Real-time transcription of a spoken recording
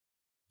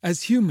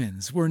As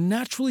humans, we're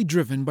naturally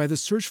driven by the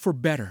search for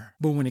better.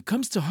 But when it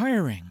comes to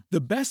hiring,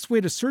 the best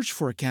way to search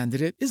for a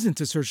candidate isn't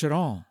to search at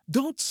all.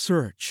 Don't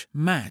search,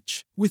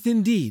 match with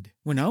Indeed.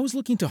 When I was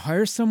looking to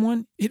hire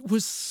someone, it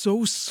was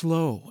so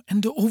slow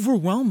and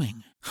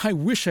overwhelming. I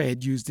wish I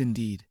had used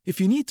Indeed.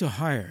 If you need to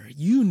hire,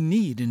 you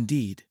need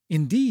Indeed.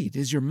 Indeed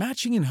is your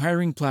matching and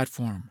hiring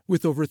platform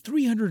with over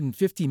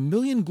 350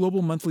 million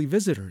global monthly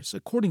visitors,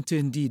 according to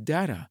Indeed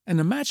data, and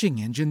a matching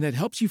engine that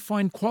helps you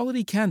find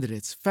quality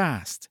candidates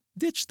fast.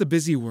 Ditch the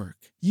busy work.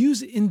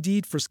 Use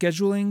Indeed for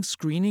scheduling,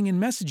 screening,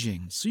 and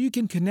messaging so you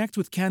can connect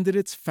with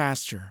candidates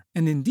faster.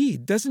 And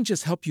Indeed doesn't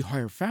just help you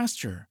hire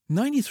faster.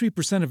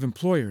 93% of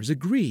employers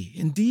agree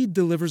Indeed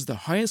delivers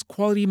the highest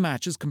quality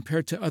matches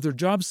compared to other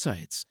job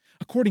sites,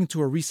 according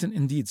to a recent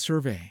Indeed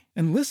survey.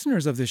 And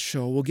listeners of this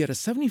show will get a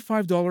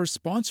 $75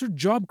 sponsored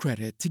job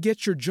credit to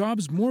get your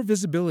jobs more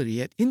visibility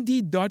at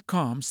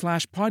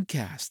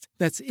Indeed.com/podcast.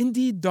 That's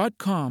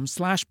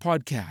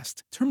Indeed.com/podcast.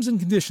 Terms and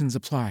conditions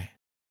apply.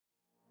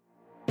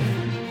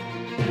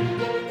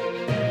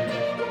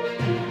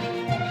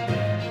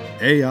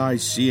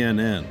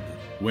 AICNN,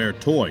 where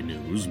toy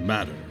news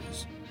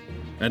matters.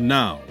 And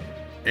now,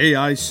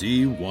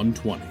 AIC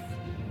 120.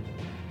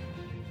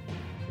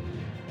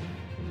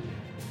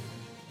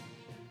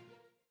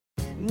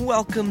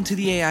 Welcome to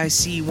the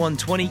AIC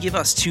 120. Give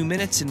us 2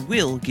 minutes and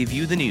we'll give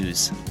you the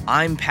news.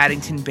 I'm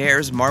Paddington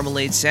Bear's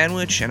Marmalade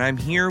Sandwich, and I'm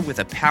here with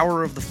a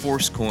Power of the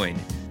Force coin.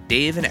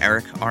 Dave and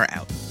Eric are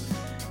out.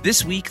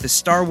 This week, the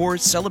Star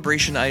Wars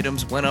Celebration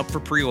items went up for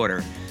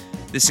pre-order.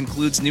 This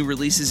includes new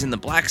releases in the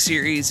Black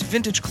Series,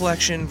 Vintage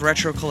Collection,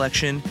 Retro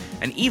Collection,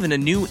 and even a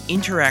new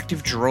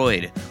interactive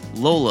droid,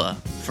 Lola,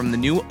 from the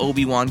new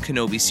Obi-Wan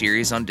Kenobi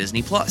series on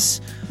Disney+.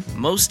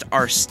 Most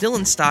are still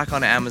in stock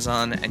on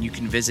Amazon, and you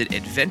can visit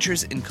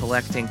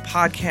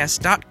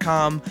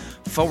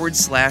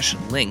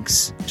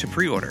adventuresincollectingpodcast.com/links to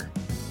pre-order.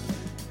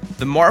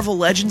 The Marvel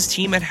Legends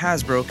team at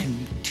Hasbro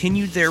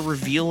continued their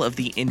reveal of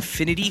the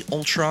Infinity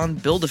Ultron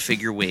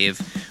Build-A-Figure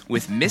wave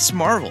with Miss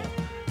Marvel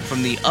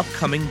from the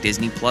upcoming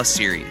Disney Plus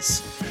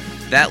series.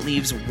 That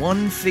leaves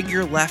one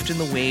figure left in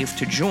the wave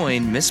to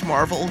join Miss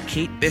Marvel,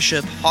 Kate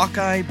Bishop,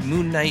 Hawkeye,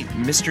 Moon Knight,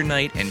 Mr.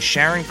 Knight, and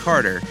Sharon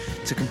Carter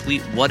to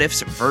complete What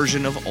If's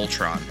version of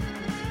Ultron.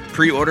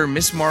 Pre-order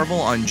Miss Marvel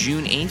on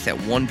June 8th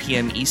at 1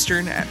 p.m.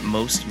 Eastern at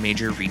most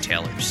major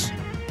retailers.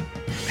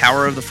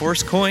 Power of the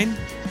Force coin,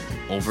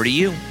 over to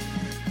you.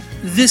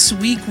 This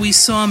week we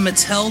saw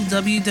Mattel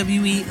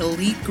WWE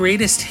Elite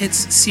Greatest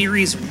Hits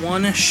Series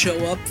 1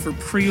 show up for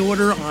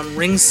pre-order on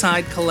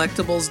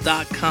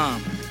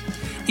ringsidecollectibles.com.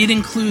 It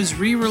includes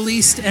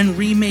re-released and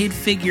remade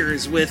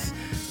figures with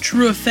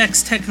True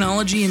Effects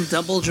technology and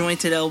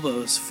double-jointed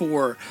elbows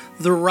for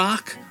The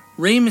Rock,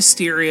 Rey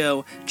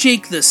Mysterio,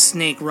 Jake the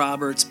Snake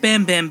Roberts,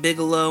 Bam Bam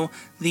Bigelow,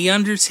 The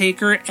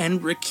Undertaker,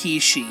 and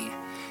Rikishi.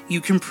 You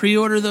can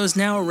pre-order those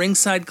now at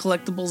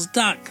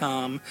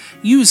ringsidecollectibles.com.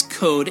 Use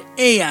code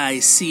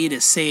AIC to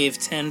save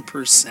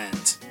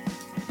 10%.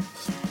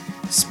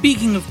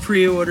 Speaking of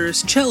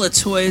pre-orders, Cella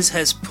Toys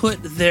has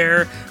put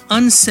their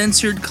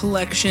uncensored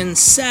collection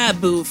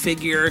Sabu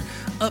figure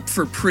up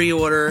for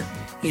pre-order.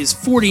 He is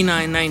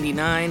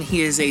 $49.99.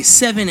 He is a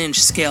 7-inch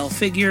scale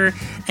figure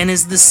and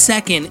is the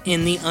second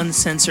in the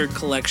uncensored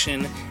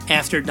collection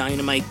after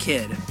Dynamite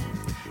Kid.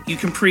 You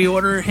can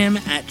pre-order him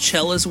at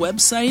Cella's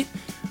website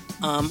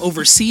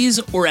overseas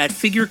or at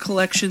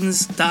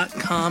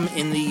figurecollections.com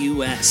in the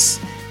US.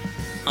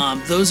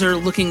 Those are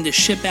looking to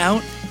ship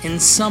out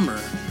in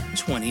summer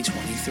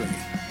 2023.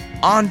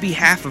 On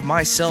behalf of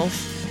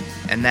myself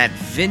and that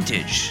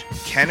vintage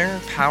Kenner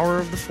Power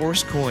of the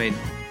Force coin,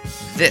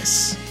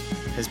 this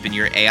has been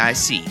your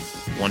AIC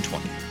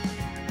 120.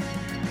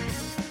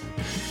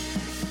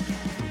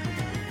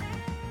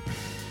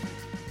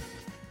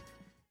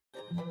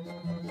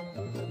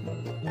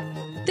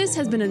 This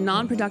has been a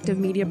non-productive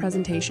media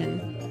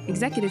presentation.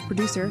 Executive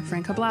producer,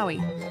 Frank Hablawi.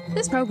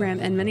 This program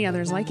and many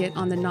others like it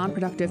on the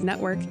Non-Productive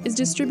Network is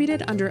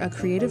distributed under a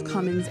Creative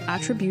Commons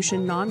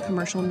Attribution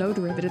Non-Commercial No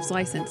Derivatives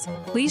license.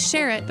 Please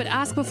share it, but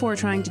ask before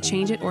trying to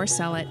change it or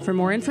sell it. For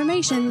more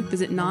information,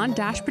 visit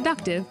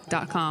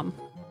non-productive.com.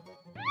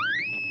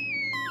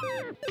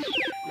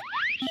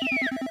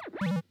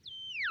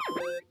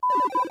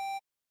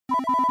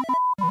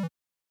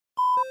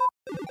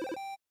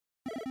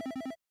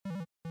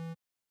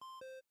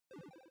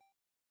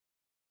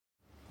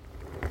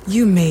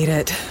 You made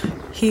it.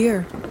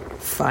 Here.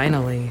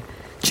 Finally.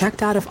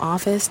 Checked out of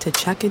office to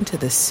check into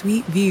the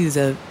sweet views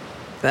of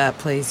that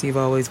place you've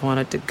always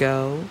wanted to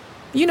go.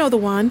 You know the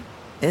one.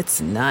 It's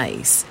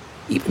nice.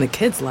 Even the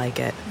kids like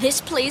it.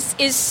 This place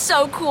is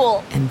so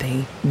cool. And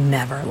they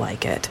never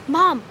like it.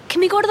 Mom,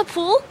 can we go to the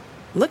pool?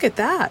 Look at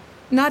that.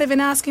 Not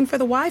even asking for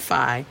the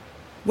Wi-Fi.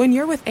 When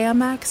you're with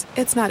Amex,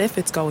 it's not if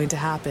it's going to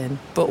happen,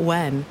 but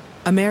when.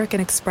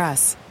 American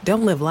Express.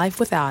 Don't live life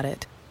without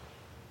it.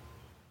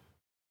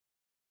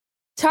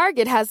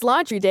 Target has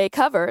Laundry Day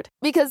covered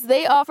because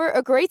they offer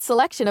a great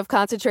selection of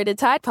concentrated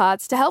Tide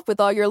Pods to help with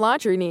all your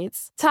laundry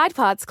needs. Tide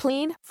Pods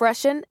clean,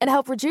 freshen, and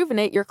help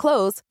rejuvenate your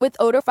clothes with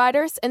odor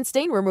fighters and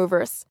stain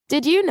removers.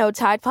 Did you know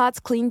Tide Pods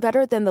clean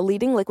better than the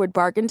leading liquid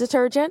bargain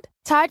detergent?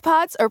 Tide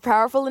Pods are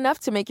powerful enough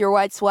to make your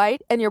whites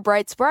white and your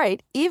brights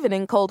bright, even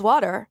in cold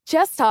water.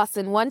 Just toss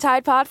in 1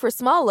 Tide Pod for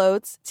small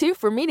loads, 2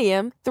 for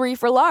medium, 3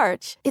 for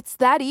large. It's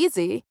that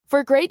easy.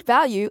 For great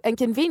value and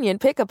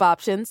convenient pickup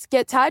options,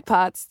 get Tide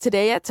Pods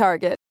today at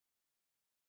Target.